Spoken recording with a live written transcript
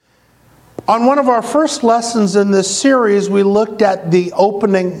On one of our first lessons in this series, we looked at the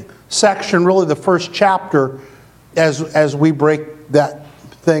opening section, really the first chapter, as we break that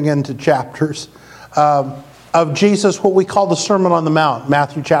thing into chapters, of Jesus, what we call the Sermon on the Mount,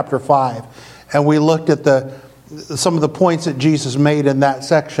 Matthew chapter 5. And we looked at some of the points that Jesus made in that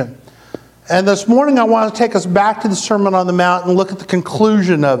section. And this morning I want to take us back to the Sermon on the Mount and look at the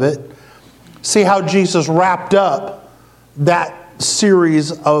conclusion of it, see how Jesus wrapped up that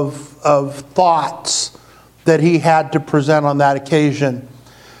series of thoughts that he had to present on that occasion.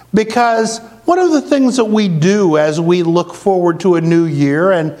 Because one of the things that we do as we look forward to a new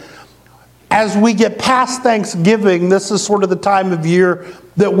year, and as we get past Thanksgiving, this is sort of the time of year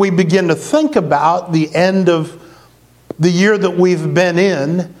that we begin to think about the end of the year that we've been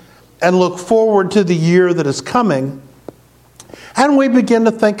in and look forward to the year that is coming. And we begin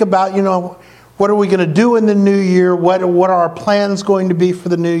to think about, what are we going to do in the new year? What are our plans going to be for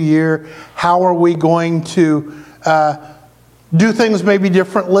the new year? How are we going to do things maybe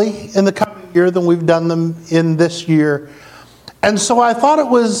differently in the coming year than we've done them in this year? And so I thought it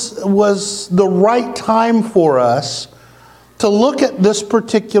was the right time for us to look at this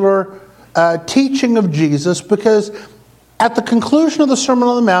particular teaching of Jesus, because at the conclusion of the Sermon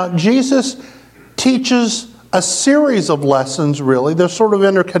on the Mount, Jesus teaches a series of lessons, really. They're sort of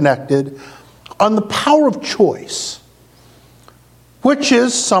interconnected, on the power of choice, which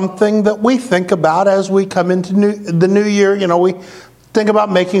is something that we think about as we come into the new year. We think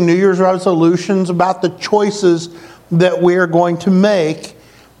about making New Year's resolutions, about the choices that we are going to make.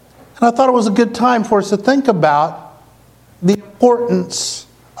 And I thought it was a good time for us to think about the importance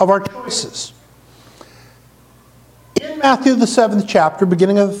of our choices. In Matthew, the 7th chapter,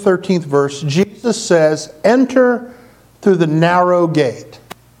 beginning of the 13th verse, Jesus says, "Enter through the narrow gate.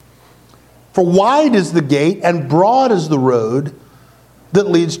 For wide is the gate and broad is the road that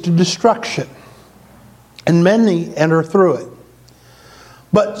leads to destruction, and many enter through it.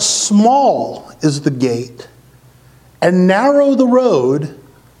 But small is the gate and narrow the road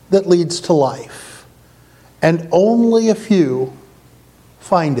that leads to life, and only a few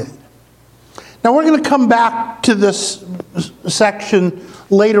find it." Now we're going to come back to this section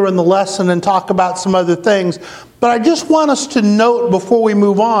later in the lesson and talk about some other things. But I just want us to note before we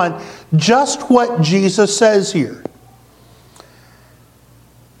move on just what Jesus says here.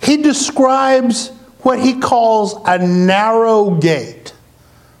 He describes what he calls a narrow gate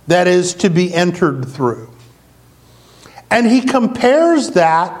that is to be entered through. And he compares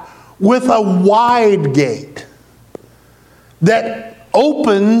that with a wide gate that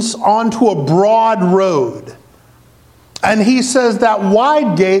opens onto a broad road. And he says that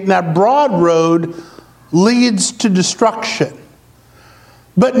wide gate and that broad road leads to destruction.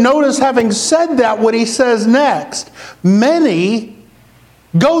 But notice, having said that, what he says next, many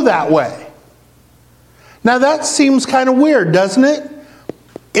go that way. Now that seems kind of weird, doesn't it?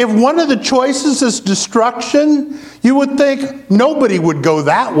 If one of the choices is destruction, you would think nobody would go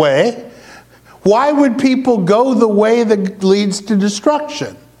that way. Why would people go the way that leads to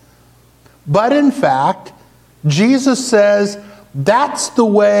destruction? But in fact, Jesus says that's the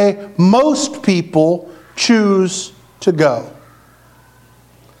way most people choose to go.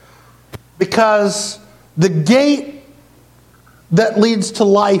 Because the gate that leads to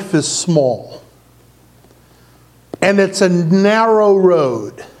life is small. And it's a narrow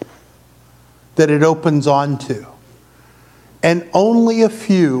road that it opens onto. And only a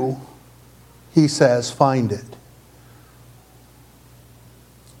few, he says, find it.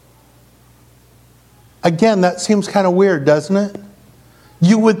 Again, that seems kind of weird, doesn't it?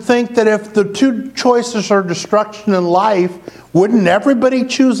 You would think that if the two choices are destruction and life, wouldn't everybody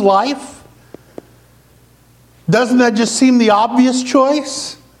choose life? Doesn't that just seem the obvious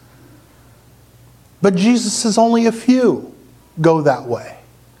choice? But Jesus says only a few go that way.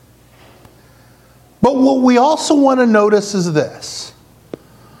 But what we also want to notice is this.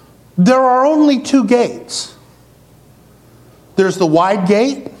 There are only two gates. There's the wide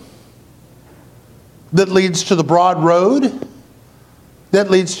gate that leads to the broad road that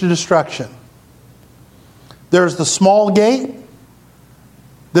leads to destruction. There's the small gate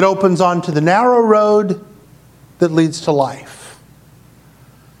that opens onto the narrow road that leads to life.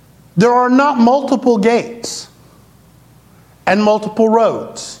 There are not multiple gates and multiple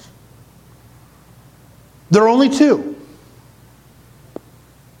roads. There are only two.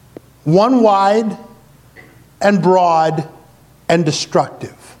 One wide and broad and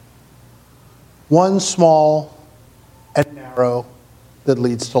destructive. One small and narrow that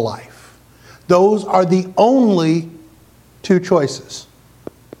leads to life. Those are the only two choices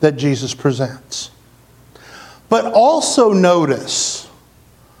that Jesus presents. But also notice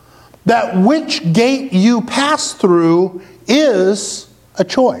that which gate you pass through is a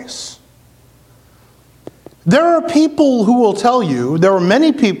choice. There are people who will tell you, there are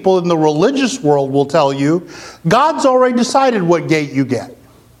many people in the religious world will tell you, God's already decided what gate you get.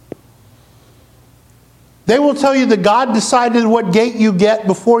 They will tell you that God decided what gate you get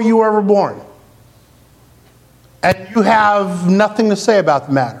before you were ever born. And you have nothing to say about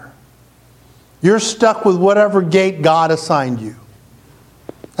the matter. You're stuck with whatever gate God assigned you.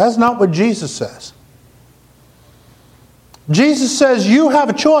 That's not what Jesus says. Jesus says you have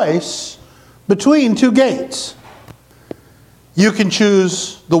a choice between two gates. You can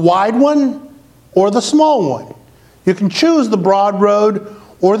choose the wide one or the small one. You can choose the broad road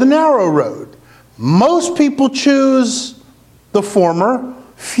or the narrow road. Most people choose the former.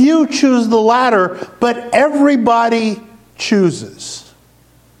 Few choose the latter, but everybody chooses.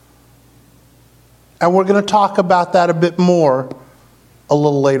 And we're going to talk about that a bit more a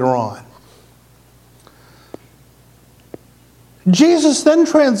little later on. Jesus then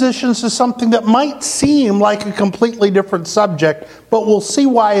transitions to something that might seem like a completely different subject, but we'll see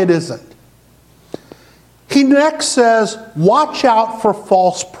why it isn't. He next says, watch out for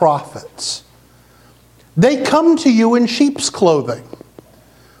false prophets. They come to you in sheep's clothing,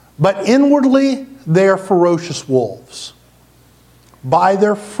 but inwardly they are ferocious wolves. By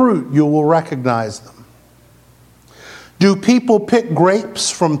their fruit you will recognize them. Do people pick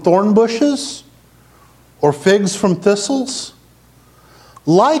grapes from thorn bushes or figs from thistles?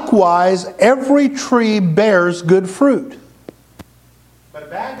 Likewise, every tree bears good fruit, but a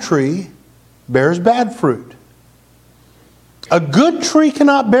bad tree bears bad fruit. A good tree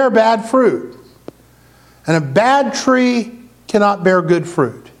cannot bear bad fruit, and a bad tree cannot bear good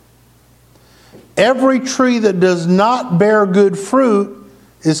fruit. Every tree that does not bear good fruit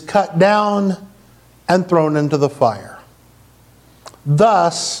is cut down and thrown into the fire.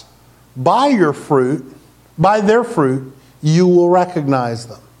 Thus, by their fruit, you will recognize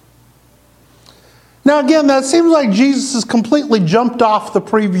them. Now again, that seems like Jesus has completely jumped off the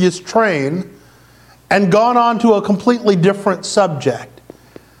previous train and gone on to a completely different subject.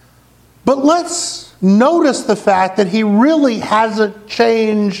 But let's notice the fact that he really hasn't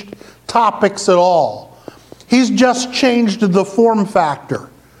changed topics at all. He's just changed the form factor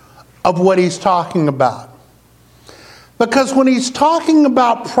of what he's talking about. Because when he's talking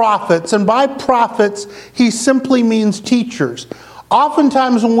about prophets, and by prophets he simply means teachers.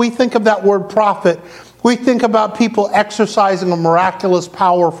 Oftentimes when we think of that word prophet, we think about people exercising a miraculous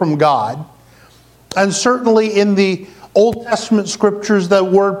power from God. And certainly in the Old Testament scriptures, the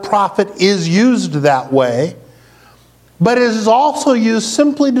word prophet is used that way. But it is also used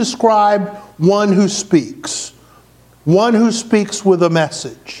simply to describe one who speaks with a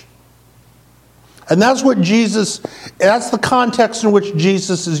message. And that's the context in which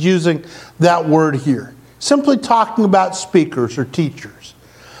Jesus is using that word here. Simply talking about speakers or teachers.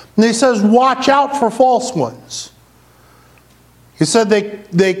 And he says, watch out for false ones. He said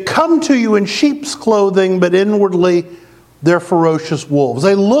they come to you in sheep's clothing, but inwardly they're ferocious wolves.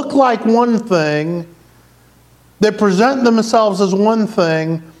 They look like one thing, they present themselves as one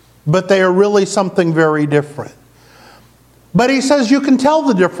thing, but they are really something very different. But he says you can tell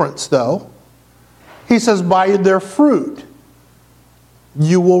the difference though. He says, by their fruit,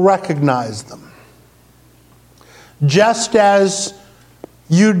 you will recognize them. Just as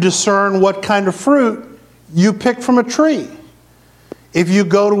you discern what kind of fruit you pick from a tree. If you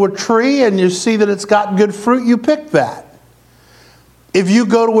go to a tree and you see that it's got good fruit, you pick that. If you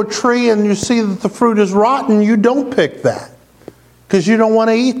go to a tree and you see that the fruit is rotten, you don't pick that, because you don't want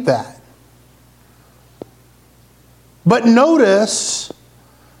to eat that. But notice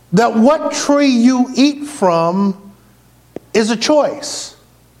that what tree you eat from is a choice.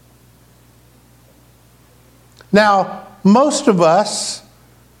 Now, most of us,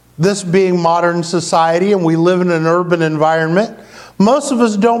 this being modern society and we live in an urban environment, most of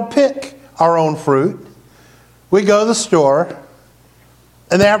us don't pick our own fruit. We go to the store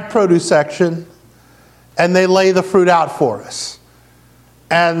and they have a produce section and they lay the fruit out for us.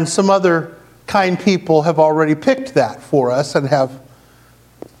 And some other kind people have already picked that for us and have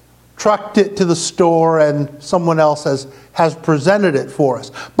trucked it to the store, and someone else has presented it for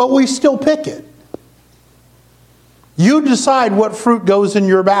us. But we still pick it. You decide what fruit goes in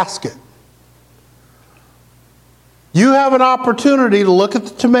your basket. You have an opportunity to look at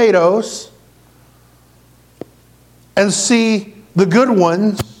the tomatoes and see the good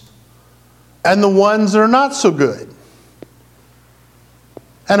ones and the ones that are not so good.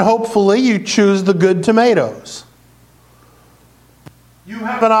 And hopefully you choose the good tomatoes. You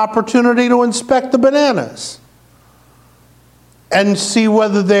have an opportunity to inspect the bananas and see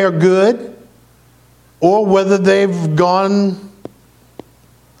whether they are good or whether they've gone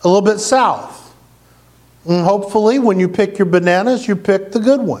a little bit south. And hopefully when you pick your bananas, you pick the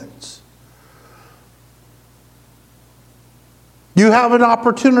good ones. You have an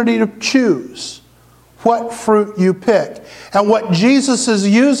opportunity to choose what fruit you pick. And what Jesus is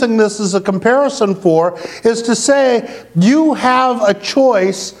using this as a comparison for is to say you have a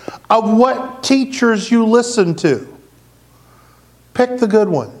choice of what teachers you listen to. Pick the good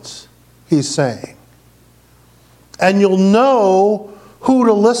ones, he's saying. And you'll know who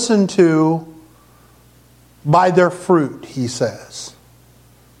to listen to by their fruit, he says.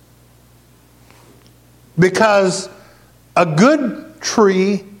 Because a good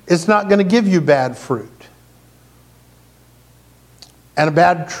tree is not going to give you bad fruit. And a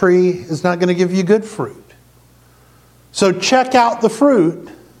bad tree is not going to give you good fruit. So check out the fruit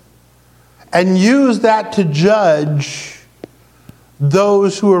and use that to judge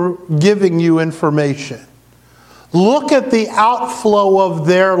those who are giving you information. Look at the outflow of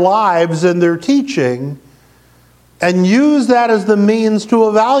their lives and their teaching and use that as the means to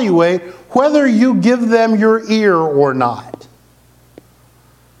evaluate whether you give them your ear or not.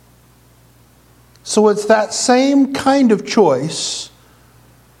 So it's that same kind of choice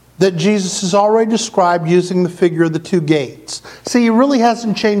that Jesus has already described using the figure of the two gates. See, he really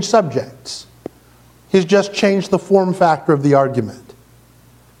hasn't changed subjects. He's just changed the form factor of the argument.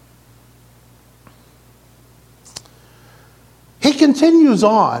 He continues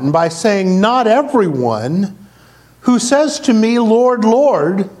on by saying, "Not everyone who says to me, 'Lord,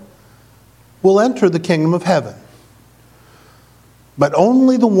 Lord,' will enter the kingdom of heaven, but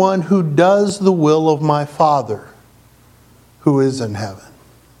only the one who does the will of my Father who is in heaven.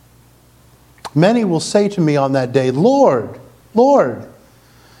 Many will say to me on that day, 'Lord, Lord,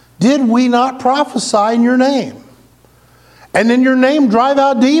 did we not prophesy in your name? And in your name drive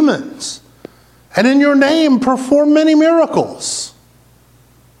out demons? And in your name perform many miracles?'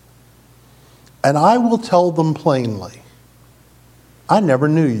 And I will tell them plainly, 'I never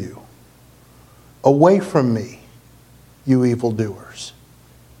knew you. Away from me, you evildoers.'"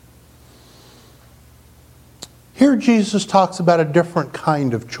 Here Jesus talks about a different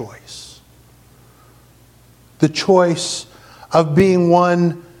kind of choice. The choice of being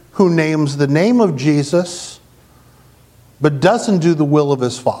one who names the name of Jesus but doesn't do the will of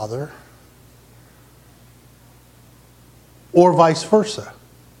his Father, or vice versa.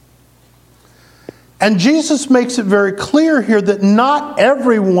 And Jesus makes it very clear here that not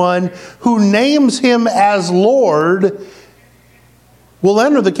everyone who names him as Lord will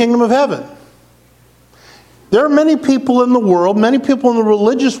enter the kingdom of heaven. There are many people in the world, many people in the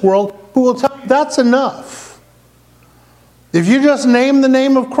religious world, who will tell you that's enough. If you just name the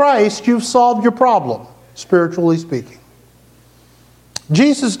name of Christ, you've solved your problem, spiritually speaking.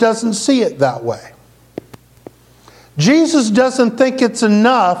 Jesus doesn't see it that way. Jesus doesn't think it's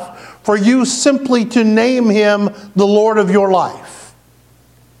enough for you simply to name him the Lord of your life,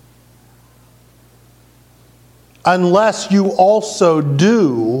 unless you also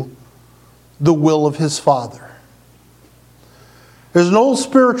do the will of his Father. There's an old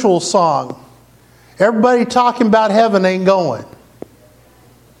spiritual song. Everybody talking about heaven ain't going.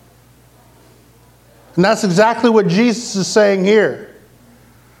 And that's exactly what Jesus is saying here.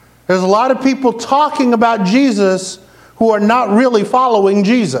 There's a lot of people talking about Jesus who are not really following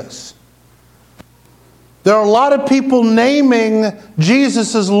Jesus. There are a lot of people naming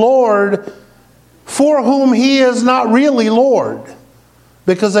Jesus as Lord for whom he is not really Lord,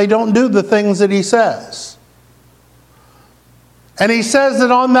 because they don't do the things that he says. And he says that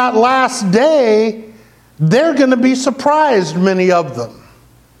on that last day, they're going to be surprised, many of them.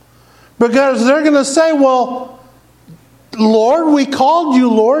 Because they're going to say, "Well, Lord, we called you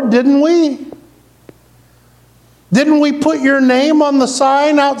Lord, didn't we? Didn't we put your name on the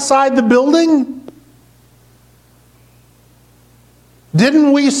sign outside the building?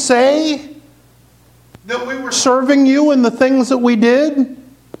 Didn't we say that we were serving you in the things that we did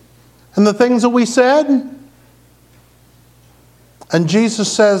and the things that we said?" And Jesus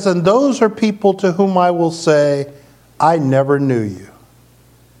says, "And those are people to whom I will say, 'I never knew you.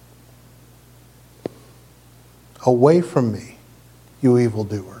 Away from me, you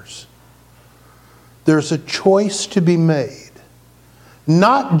evildoers.'" There's a choice to be made,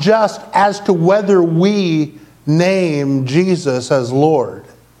 not just as to whether we name Jesus as Lord,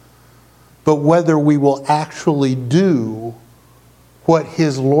 but whether we will actually do what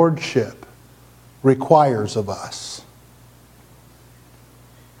his lordship requires of us.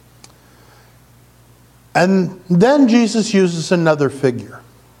 And then Jesus uses another figure,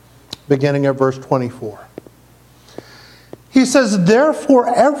 beginning at verse 24. He says,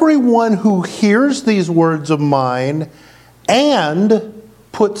 therefore everyone who hears these words of mine and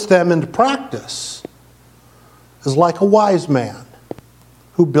puts them into practice is like a wise man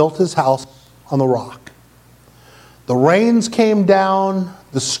who built his house on the rock. The rains came down,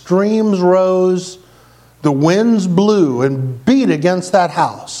 the streams rose, the winds blew and beat against that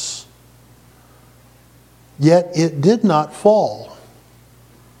house. Yet it did not fall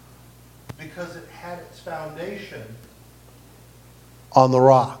because it had its foundation on the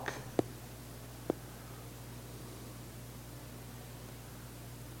rock.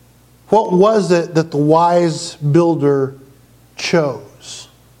 What was it that the wise builder chose?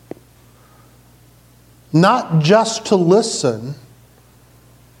 Not just to listen,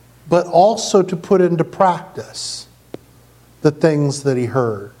 but also to put into practice the things that he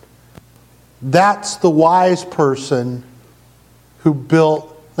heard. That's the wise person who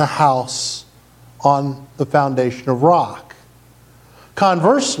built the house on the foundation of rock.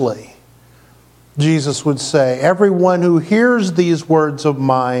 Conversely, Jesus would say, everyone who hears these words of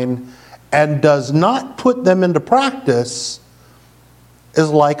mine and does not put them into practice is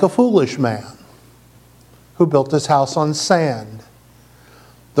like a foolish man who built his house on sand.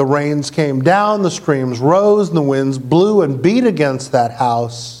 The rains came down, the streams rose, and the winds blew and beat against that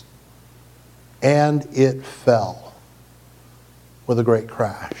house, and it fell with a great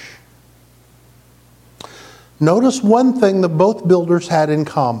crash. Notice one thing that both builders had in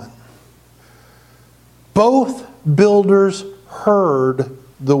common. Both builders heard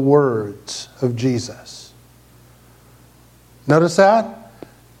the words of Jesus. Notice that?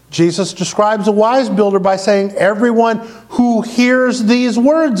 Jesus describes a wise builder by saying, everyone who hears these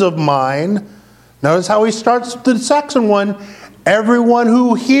words of mine. Notice how he starts the second one. Everyone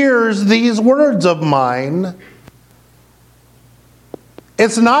who hears these words of mine.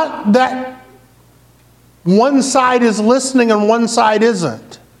 It's not that one side is listening and one side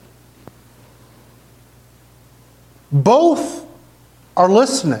isn't. Both are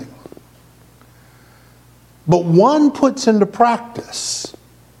listening. But one puts into practice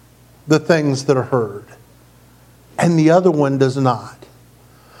the things that are heard, and the other one does not.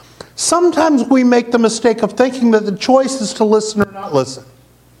 Sometimes we make the mistake of thinking that the choice is to listen or not listen.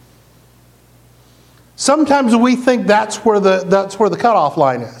 Sometimes we think that's where the cutoff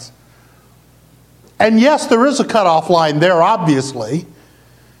line is. And yes, there is a cutoff line there, obviously.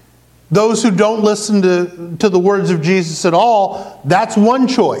 Those who don't listen to the words of Jesus at all, that's one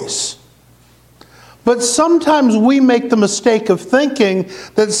choice. But sometimes we make the mistake of thinking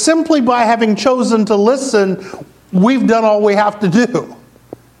that simply by having chosen to listen, we've done all we have to do.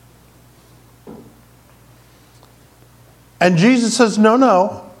 And Jesus says,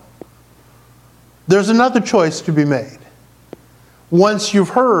 no. There's another choice to be made. Once you've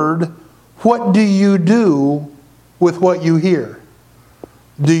heard, what do you do with what you hear?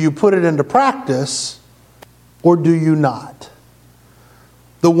 Do you put it into practice or do you not?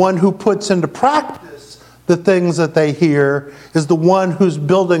 The one who puts into practice the things that they hear is the one who's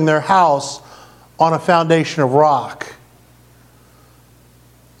building their house on a foundation of rock.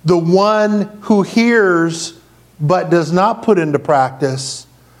 The one who hears but does not put into practice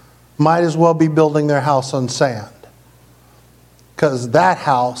might as well be building their house on sand, because that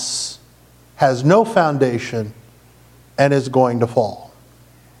house has no foundation and is going to fall.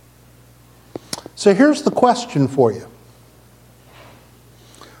 So here's the question for you.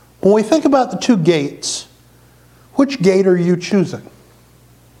 When we think about the two gates, which gate are you choosing?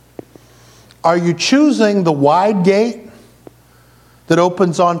 Are you choosing the wide gate that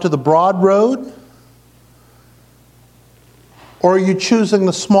opens onto the broad road? Or are you choosing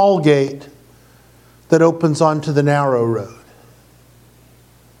the small gate that opens onto the narrow road?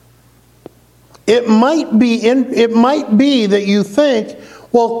 It might be that you think,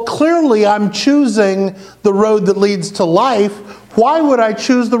 well, clearly I'm choosing the road that leads to life. Why would I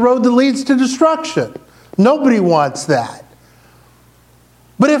choose the road that leads to destruction? Nobody wants that.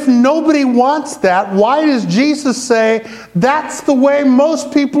 But if nobody wants that, why does Jesus say that's the way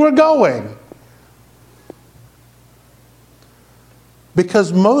most people are going?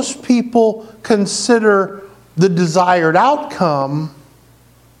 Because most people consider the desired outcome,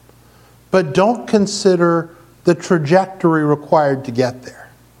 but don't consider the trajectory required to get there.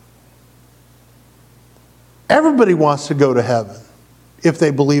 Everybody wants to go to heaven if they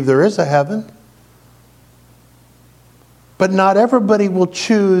believe there is a heaven. But not everybody will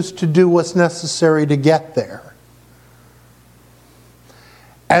choose to do what's necessary to get there.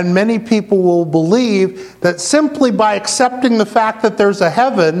 And many people will believe that simply by accepting the fact that there's a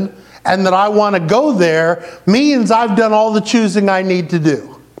heaven and that I want to go there means I've done all the choosing I need to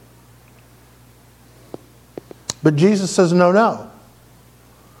do. But Jesus says, no, no.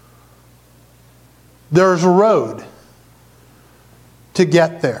 There's a road to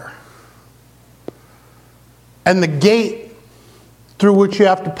get there. And the gate through which you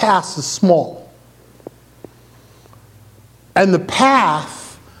have to pass is small. And the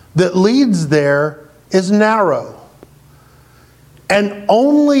path that leads there is narrow. And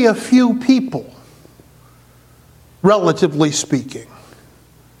only a few people, relatively speaking,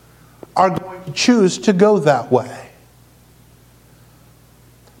 are going to choose to go that way.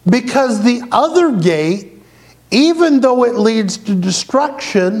 Because the other gate, even though it leads to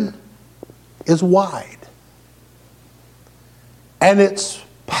destruction, is wide. And its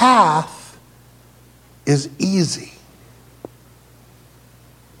path is easy.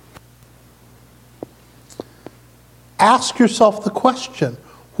 Ask yourself the question,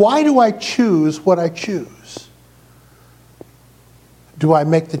 why do I choose what I choose? Do I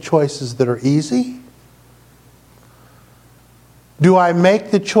make the choices that are easy? Do I make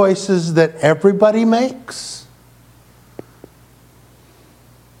the choices that everybody makes?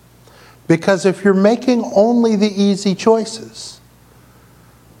 Because if you're making only the easy choices,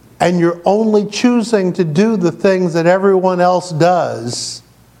 and you're only choosing to do the things that everyone else does,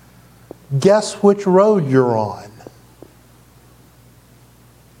 guess which road you're on?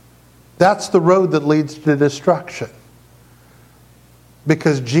 That's the road that leads to destruction.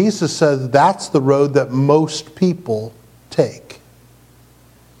 Because Jesus says that's the road that most people take.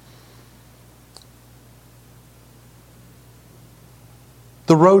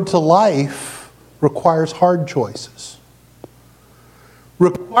 The road to life requires hard choices.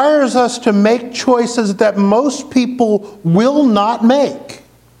 Requires us to make choices that most people will not make.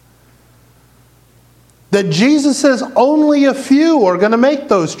 That Jesus says only a few are going to make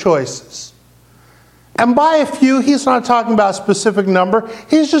those choices. And by a few, he's not talking about a specific number.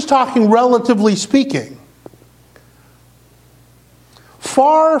 He's just talking relatively speaking.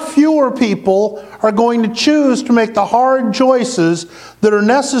 Far fewer people are going to choose to make the hard choices that are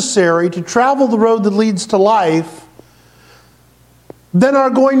necessary to travel the road that leads to life than are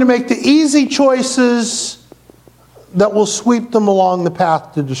going to make the easy choices that will sweep them along the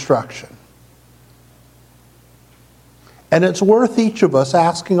path to destruction. And it's worth each of us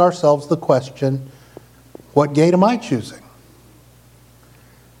asking ourselves the question, what gate am I choosing?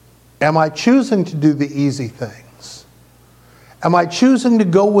 Am I choosing to do the easy things? Am I choosing to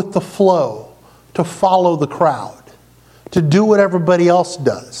go with the flow, to follow the crowd, to do what everybody else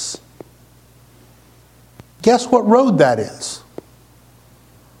does? Guess what road that is?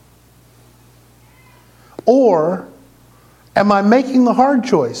 Or am I making the hard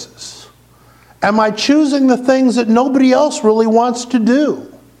choices? Am I choosing the things that nobody else really wants to do?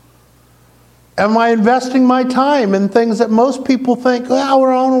 Am I investing my time in things that most people think, well,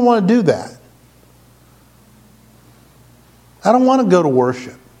 I don't want to do that. I don't want to go to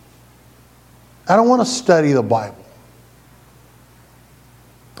worship. I don't want to study the Bible.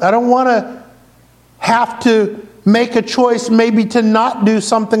 I don't want to have to make a choice maybe to not do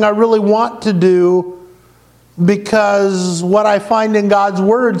something I really want to do because what I find in God's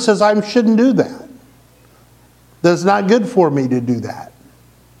Word says I shouldn't do that. That's not good for me to do that.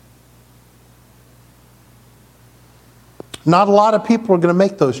 Not a lot of people are going to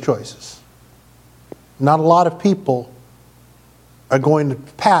make those choices. Not a lot of people are going to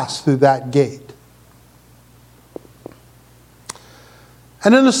pass through that gate.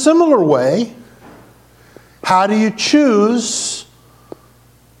 And in a similar way, how do you choose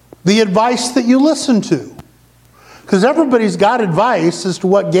the advice that you listen to? Because everybody's got advice as to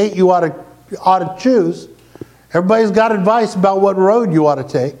what gate you ought to choose. Everybody's got advice about what road you ought to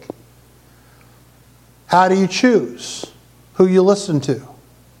take. How do you choose who you listen to?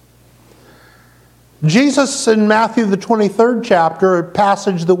 Jesus in Matthew the 23rd chapter, a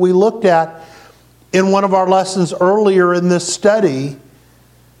passage that we looked at in one of our lessons earlier in this study,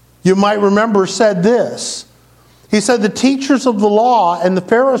 you might remember said this. He said, the teachers of the law and the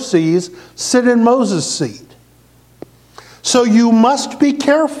Pharisees sit in Moses' seat. So you must be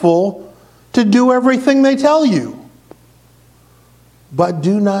careful to do everything they tell you. But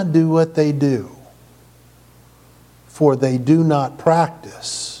do not do what they do, for they do not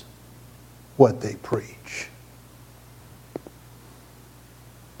practice what they preach.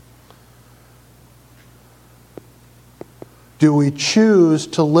 Do we choose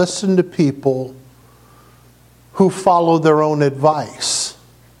to listen to people who follow their own advice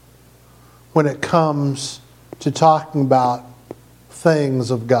when it comes to talking about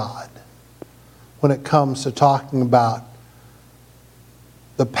things of God, when it comes to talking about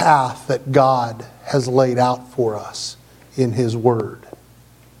the path that God has laid out for us in His Word?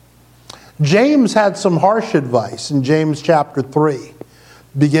 James had some harsh advice in James chapter 3,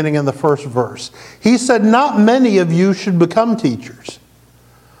 beginning in the first verse. He said, "Not many of you should become teachers,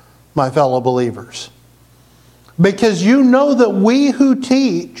 my fellow believers, because you know that we who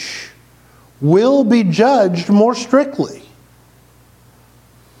teach will be judged more strictly."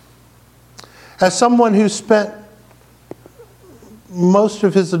 As someone who spent most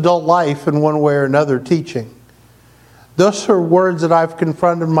of his adult life in one way or another teaching, those are words that I've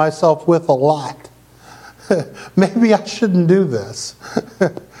confronted myself with a lot. Maybe I shouldn't do this.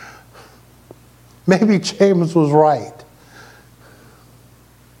 Maybe James was right.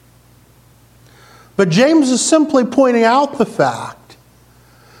 But James is simply pointing out the fact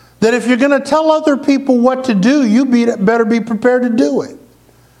that if you're going to tell other people what to do, you better be prepared to do it.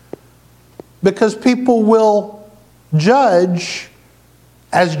 Because people will judge,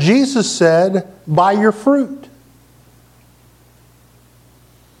 as Jesus said, by your fruit.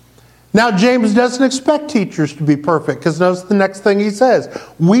 Now, James doesn't expect teachers to be perfect, because notice the next thing he says.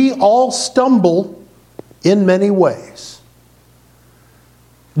 We all stumble in many ways.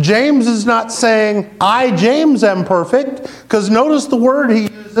 James is not saying, I, James, am perfect, because notice the word he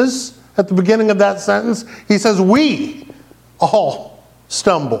uses at the beginning of that sentence. He says, we all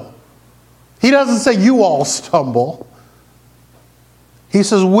stumble. He doesn't say you all stumble. He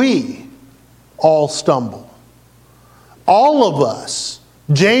says we all stumble. All of us,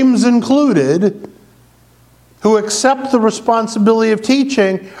 James included, who accept the responsibility of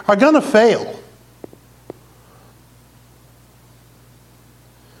teaching are going to fail.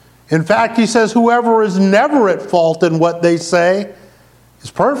 In fact, he says whoever is never at fault in what they say is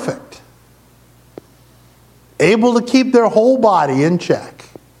perfect, able to keep their whole body in check.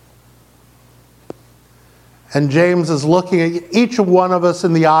 And James is looking at each one of us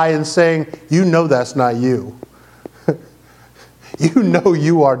in the eye and saying, you know that's not you. You know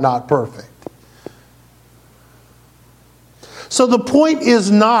you are not perfect. So the point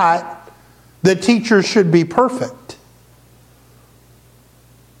is not that teachers should be perfect.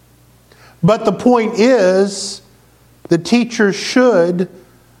 But the point is that teachers should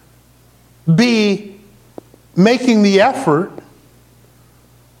be making the effort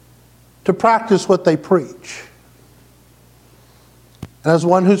to practice what they preach. And as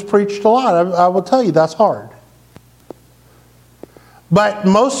one who's preached a lot, I will tell you that's hard. But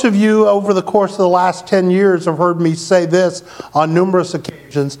most of you over the course of the last 10 years have heard me say this on numerous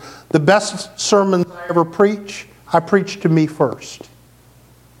occasions. The best sermons I ever preach, I preach to me first.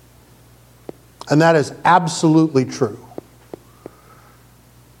 And that is absolutely true.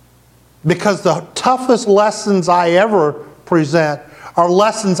 Because the toughest lessons I ever present are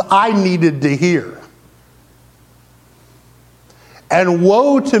lessons I needed to hear. And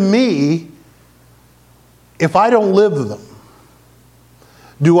woe to me if I don't live them.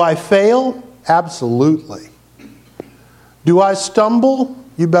 Do I fail? Absolutely. Do I stumble?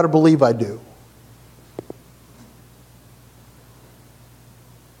 You better believe I do.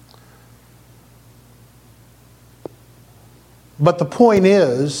 But the point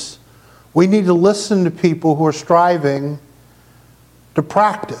is, we need to listen to people who are striving to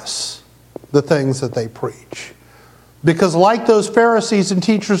practice the things that they preach. Because like those Pharisees and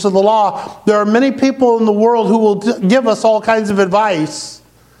teachers of the law, there are many people in the world who will give us all kinds of advice,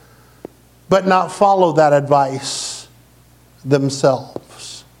 but not follow that advice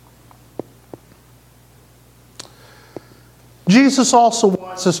themselves. Jesus also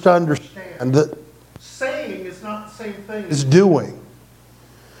wants us to understand that saying is not the same thing as doing.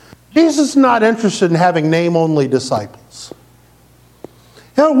 Jesus is not interested in having name-only disciples.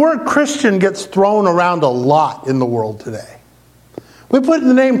 You know, the word Christian gets thrown around a lot in the world today. We put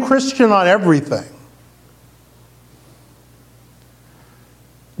the name Christian on everything.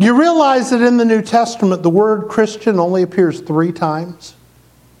 You realize that in the New Testament, the word Christian only appears 3 times?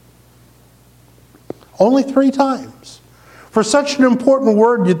 Only 3 times. For such an important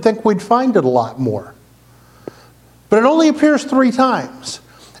word, you'd think we'd find it a lot more. But it only appears 3 times.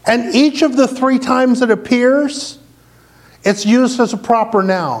 And each of the 3 times it appears, it's used as a proper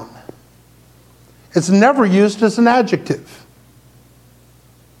noun. It's never used as an adjective.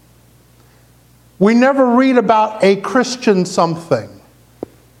 We never read about a Christian something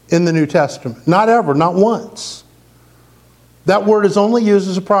in the New Testament. Not ever, not once. That word is only used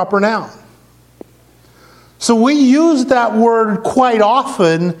as a proper noun. So we use that word quite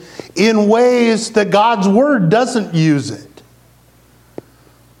often in ways that God's Word doesn't use it.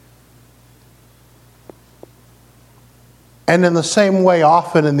 And in the same way,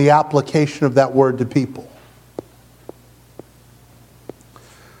 often in the application of that word to people.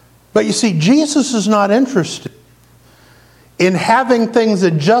 But you see, Jesus is not interested in having things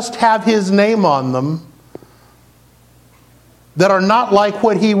that just have his name on them that are not like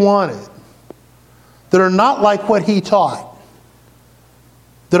what he wanted, that are not like what he taught,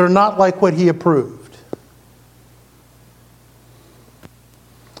 that are not like what he approved.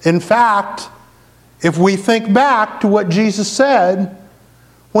 In fact, if we think back to what Jesus said,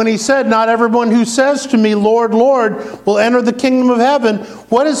 when he said, "Not everyone who says to me, 'Lord, Lord,' will enter the kingdom of heaven,"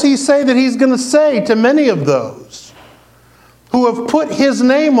 what does he say that he's going to say to many of those who have put his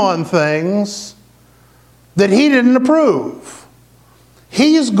name on things that he didn't approve?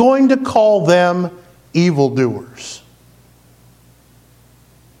 He is going to call them evildoers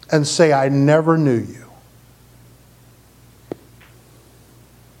and say, "I never knew you."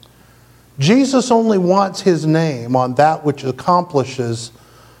 Jesus only wants his name on that which accomplishes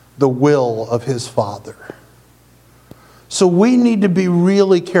the will of his Father. So we need to be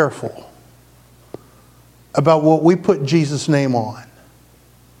really careful about what we put Jesus' name on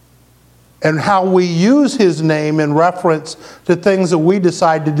and how we use his name in reference to things that we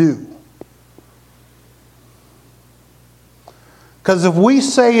decide to do. Because if we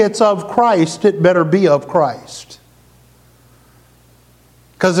say it's of Christ, it better be of Christ.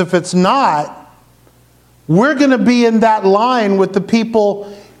 Because if it's not, we're going to be in that line with the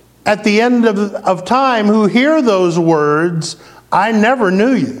people at the end of time who hear those words, "I never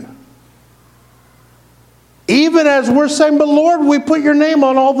knew you." Even as we're saying, "But Lord, we put your name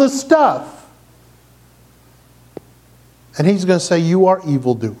on all this stuff." And he's going to say, "You are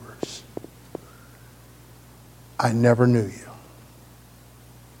evildoers. I never knew you."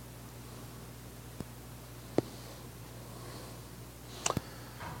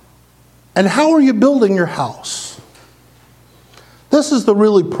 And how are you building your house? This is the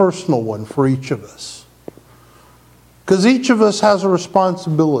really personal one for each of us. Because each of us has a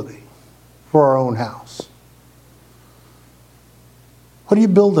responsibility for our own house. What are you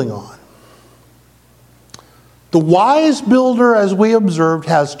building on? The wise builder, as we observed,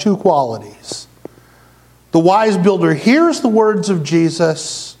 has two qualities. The wise builder hears the words of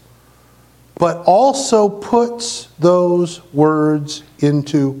Jesus, but also puts those words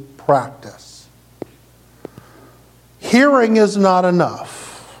into practice. Hearing is not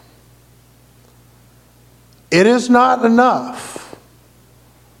enough. It is not enough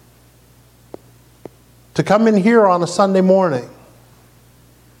to come in here on a Sunday morning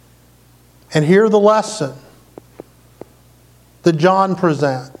and hear the lesson that John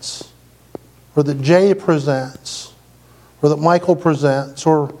presents, or that Jay presents, or that Michael presents,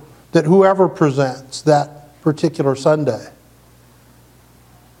 or that whoever presents that particular Sunday.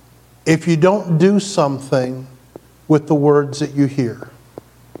 If you don't do something with the words that you hear,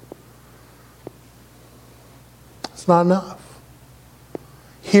 it's not enough.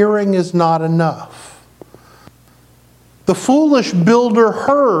 Hearing is not enough. The foolish builder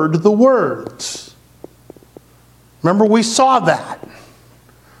heard the words. Remember, we saw that.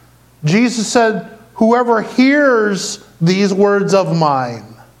 Jesus said, "Whoever hears these words of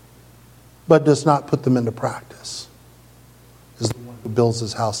mine, but does not put them into practice, is the one who builds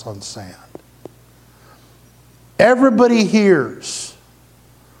his house on sand." Everybody hears,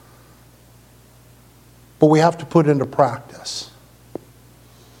 but we have to put into practice.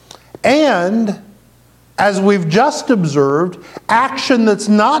 And, as we've just observed, action that's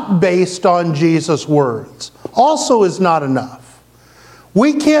not based on Jesus' words also is not enough.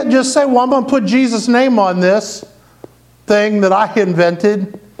 We can't just say, "Well, I'm going to put Jesus' name on this thing that I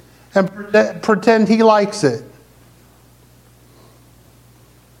invented and pretend he likes it."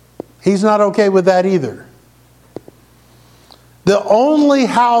 He's not okay with that either. The only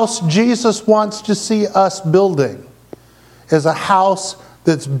house Jesus wants to see us building is a house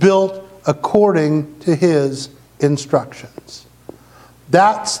that's built according to his instructions.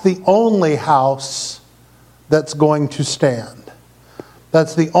 That's the only house that's going to stand.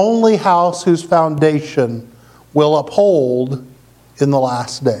 That's the only house whose foundation will uphold in the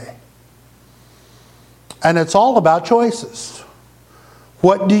last day. And it's all about choices.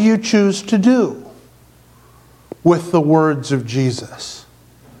 What do you choose to do with the words of Jesus?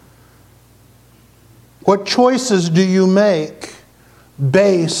 What choices do you make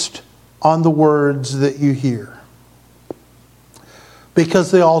based on the words that you hear?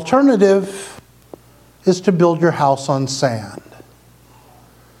 Because the alternative is to build your house on sand.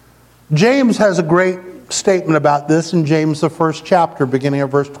 James has a great statement about this in James, the first chapter, beginning of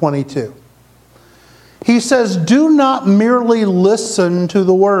verse 22. He says, "Do not merely listen to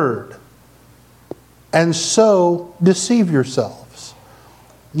the word, and so deceive yourselves."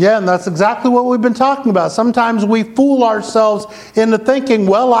 Yeah, and that's exactly what we've been talking about. Sometimes we fool ourselves into thinking,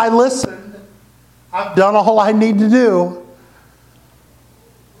 "Well, I listened. I've done all I need to do.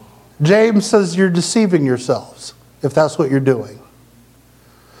 James says you're deceiving yourselves if that's what you're doing.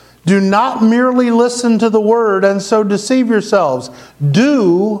 Do not merely listen to the word and so deceive yourselves.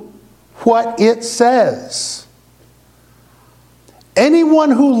 Do what it says.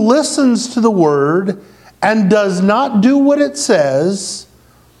 Anyone who listens to the word and does not do what it says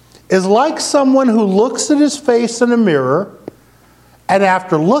is like someone who looks at his face in a mirror and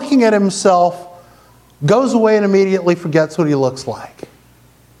after looking at himself goes away and immediately forgets what he looks like.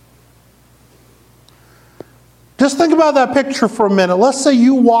 Just think about that picture for a minute. Let's say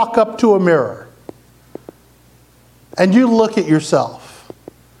you walk up to a mirror and you look at yourself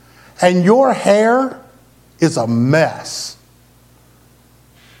and your hair is a mess.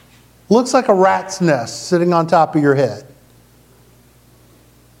 Looks like a rat's nest sitting on top of your head.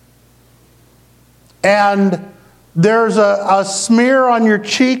 And there's a smear on your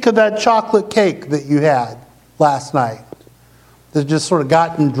cheek of that chocolate cake that you had last night that's just sort of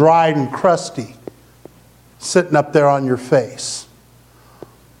gotten dried and crusty, sitting up there on your face.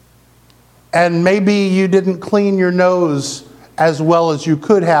 And maybe you didn't clean your nose as well as you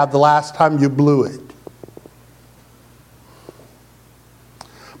could have the last time you blew it.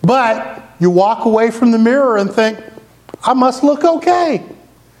 But you walk away from the mirror and think, I must look okay.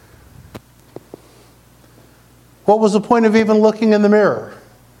 What was the point of even looking in the mirror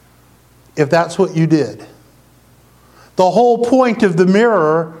if that's what you did? The whole point of the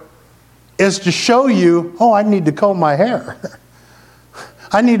mirror is to show you, oh, I need to comb my hair.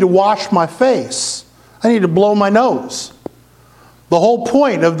 I need to wash my face. I need to blow my nose. The whole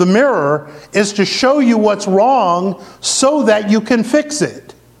point of the mirror is to show you what's wrong so that you can fix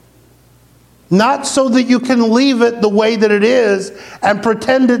it. Not so that you can leave it the way that it is and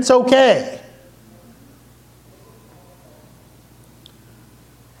pretend it's okay.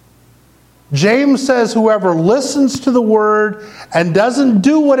 James says whoever listens to the word and doesn't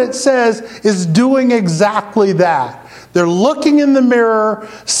do what it says is doing exactly that. They're looking in the mirror,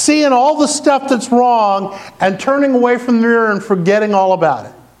 seeing all the stuff that's wrong, and turning away from the mirror and forgetting all about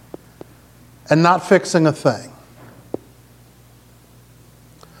it. And not fixing a thing.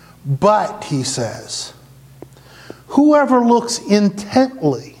 But, he says, whoever looks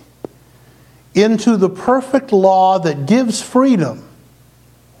intently into the perfect law that gives freedom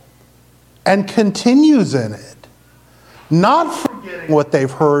and continues in it, not forgetting what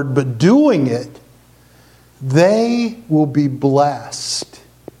they've heard, but doing it, they will be blessed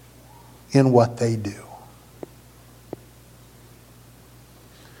in what they do.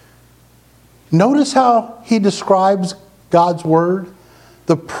 Notice how he describes God's word,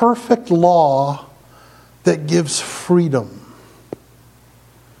 the perfect law that gives freedom.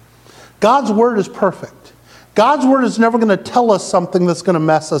 God's word is perfect. God's word is never going to tell us something that's going to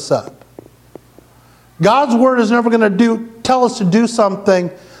mess us up. God's word is never going to tell us to do something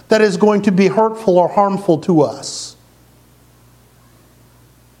that is going to be hurtful or harmful to us.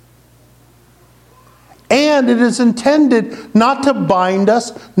 And it is intended not to bind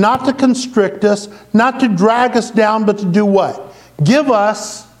us, not to constrict us, not to drag us down, but to do what? Give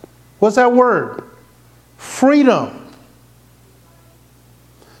us, what's that word? Freedom.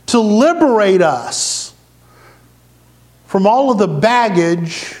 To liberate us from all of the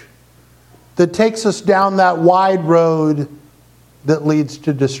baggage that takes us down that wide road that leads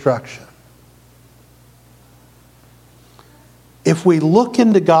to destruction. If we look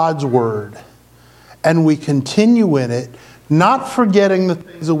into God's word and we continue in it, not forgetting the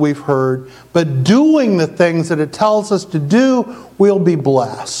things that we've heard, but doing the things that it tells us to do, we'll be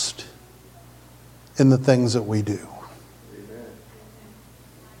blessed in the things that we do. Amen.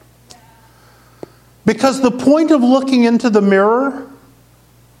 Because the point of looking into the mirror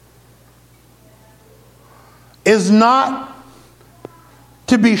is not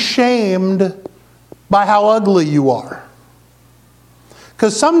to be shamed by how ugly you are.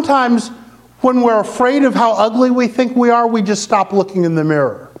 Because sometimes when we're afraid of how ugly we think we are, we just stop looking in the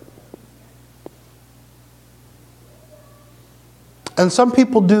mirror. And some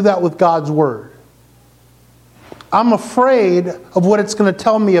people do that with God's word. I'm afraid of what it's going to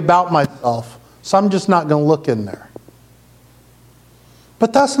tell me about myself, so I'm just not going to look in there.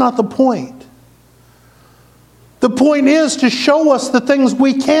 But that's not the point. The point is to show us the things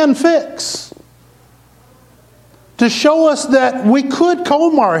we can fix. To show us that we could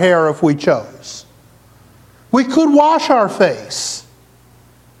comb our hair if we chose. We could wash our face.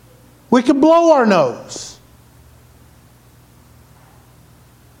 We could blow our nose.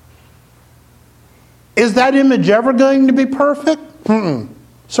 Is that image ever going to be perfect?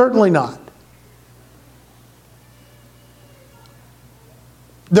 Certainly not.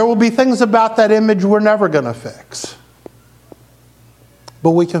 There will be things about that image we're never going to fix.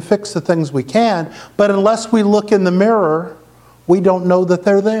 But we can fix the things we can. But unless we look in the mirror, we don't know that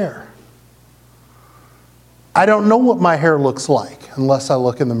they're there. I don't know what my hair looks like unless I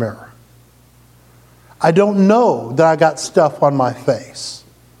look in the mirror. I don't know that I got stuff on my face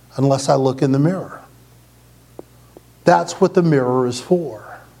unless I look in the mirror. That's what the mirror is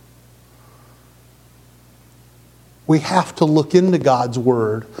for. We have to look into God's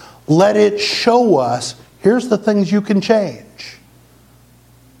Word. Let it show us, here's the things you can change.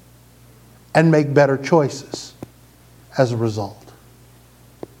 And make better choices as a result.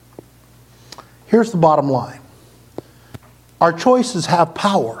 Here's the bottom line. Our choices have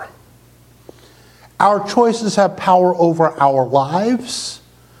power. Our choices have power over our lives.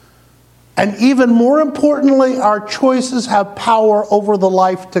 And even more importantly, our choices have power over the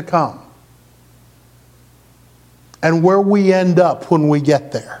life to come. And where we end up when we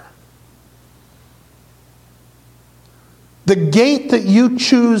get there. The gate that you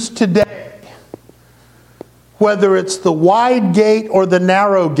choose today, whether it's the wide gate or the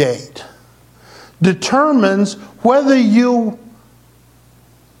narrow gate, determines whether you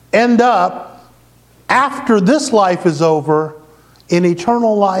end up, after this life is over, in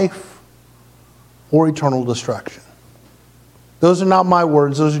eternal life or eternal destruction. Those are not my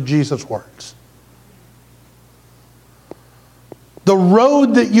words, those are Jesus' words. The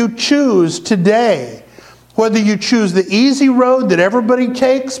road that you choose today, whether you choose the easy road that everybody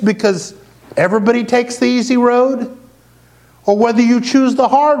takes because everybody takes the easy road, or whether you choose the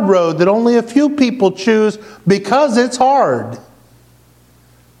hard road that only a few people choose because it's hard,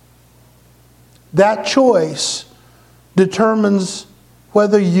 that choice determines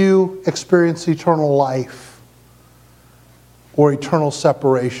whether you experience eternal life or eternal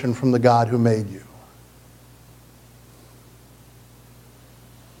separation from the God who made you.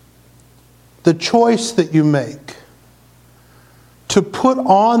 The choice that you make to put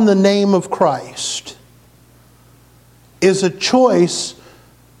on the name of Christ is a choice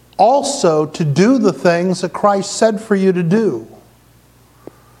also to do the things that Christ said for you to do.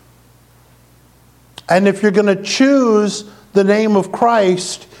 And if you're going to choose the name of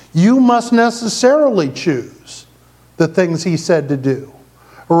Christ, you must necessarily choose the things He said to do.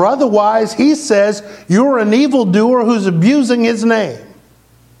 Or otherwise, He says you're an evildoer who's abusing His name.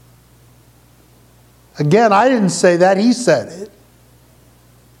 Again, I didn't say that, He said it.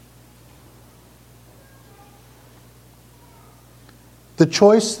 The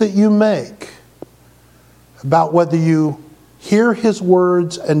choice that you make about whether you hear His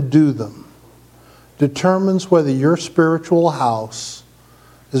words and do them determines whether your spiritual house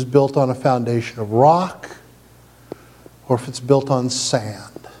is built on a foundation of rock or if it's built on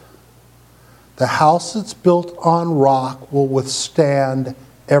sand. The house that's built on rock will withstand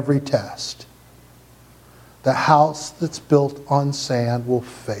every test. The house that's built on sand will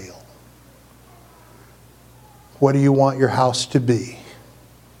fail. What do you want your house to be?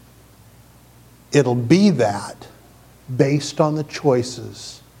 It'll be that based on the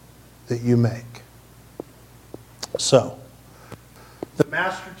choices that you make. So, the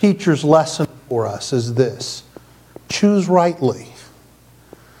Master Teacher's lesson for us is this. Choose rightly.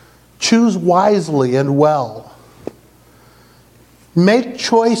 Choose wisely and well. Make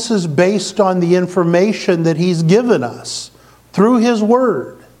choices based on the information that He's given us through His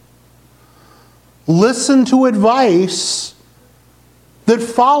Word. Listen to advice that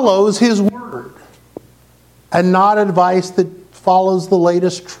follows His Word and not advice that follows the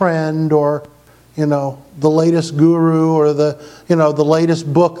latest trend or, the latest guru or the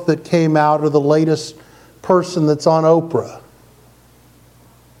latest book that came out or the latest person that's on Oprah.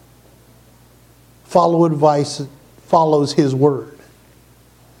 Follow advice that follows His Word.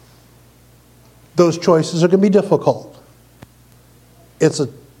 Those choices are going to be difficult. It's a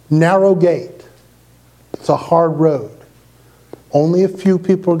narrow gate. It's a hard road. Only a few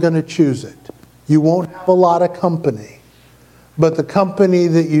people are going to choose it. You won't have a lot of company. But the company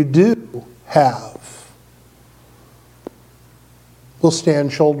that you do have will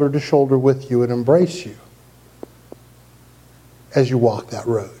stand shoulder to shoulder with you and embrace you as you walk that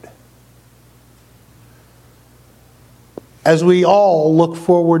road. As we all look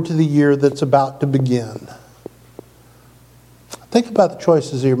forward to the year that's about to begin, think about the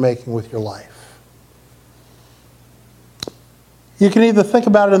choices that you're making with your life. You can either think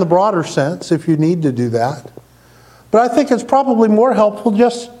about it in the broader sense if you need to do that, but I think it's probably more helpful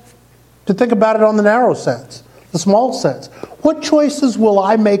just to think about it on the narrow sense, the small sense. What choices will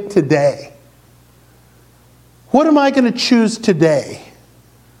I make today? What am I going to choose today?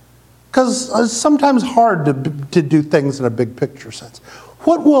 Because it's sometimes hard to do things in a big picture sense.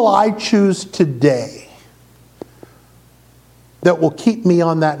 What will I choose today that will keep me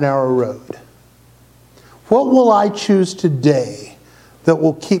on that narrow road? What will I choose today that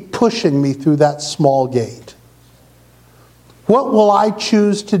will keep pushing me through that small gate? What will I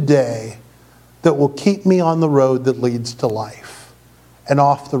choose today that will keep me on the road that leads to life and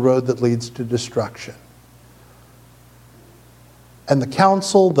off the road that leads to destruction? And the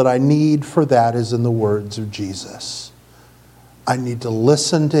counsel that I need for that is in the words of Jesus. I need to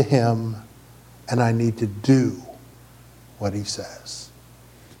listen to him, and I need to do what he says.